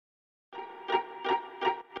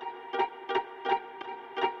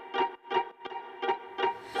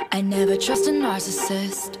I never trust a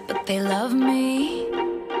narcissist, but they love me.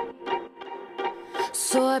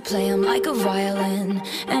 So I play them like a violin,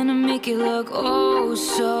 and I make it look oh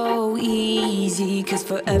so easy. Cause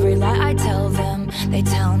for every lie I tell them, they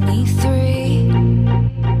tell me 3.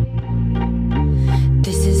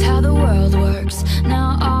 This is how the world works.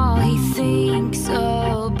 Now all he thinks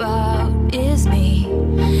about is me.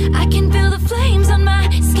 I can feel the flames on my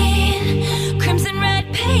skin, crimson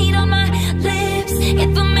red paint on my lips.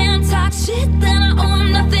 If a man talks shit, then I owe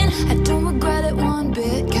him nothing. I don't regret it one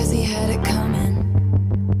bit, cause he had it coming.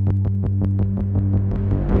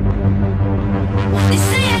 They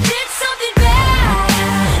say I did something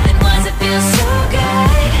bad, then why's it feel so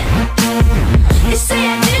good? They say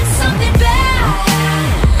I did something bad,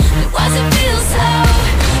 then why's it feel so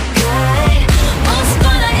good? Most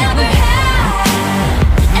fun I ever had,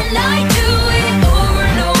 and I do it over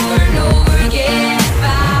and over and over again if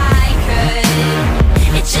I could.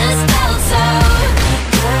 It just felt so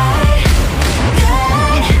good,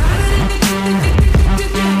 good.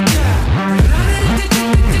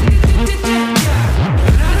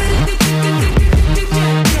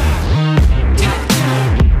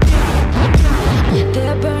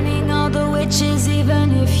 They're burning all the witches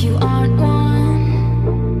even if you aren't one.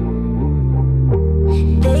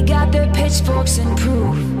 They got their pitchforks and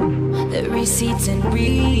proof, their receipts and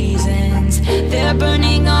reasons. They're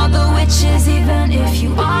burning all the witches even if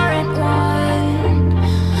you aren't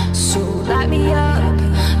one. So light me up,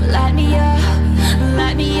 light me up,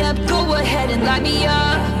 light me up. Go ahead and light me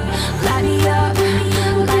up, light me up,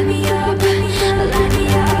 light me up, light me up, light me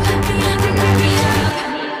up.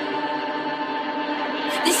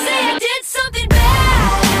 They say I did something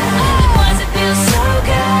bad, why does it feel so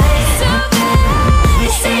good? So good.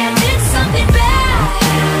 They say I did something bad,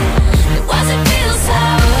 why does it feel so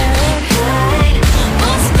good?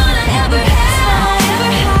 Most fun I ever had,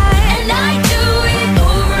 and I do it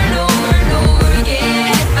over and over and over again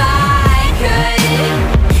if I could.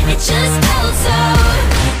 It just felt so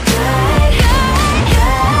good, good,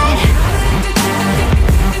 good.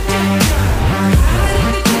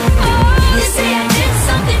 They say I did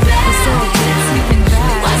something bad,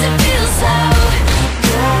 why does it feel so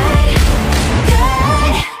good,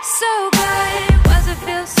 good? So good, why does it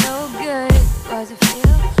feel so good? Why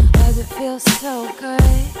does it feel so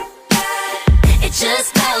good? It just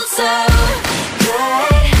felt so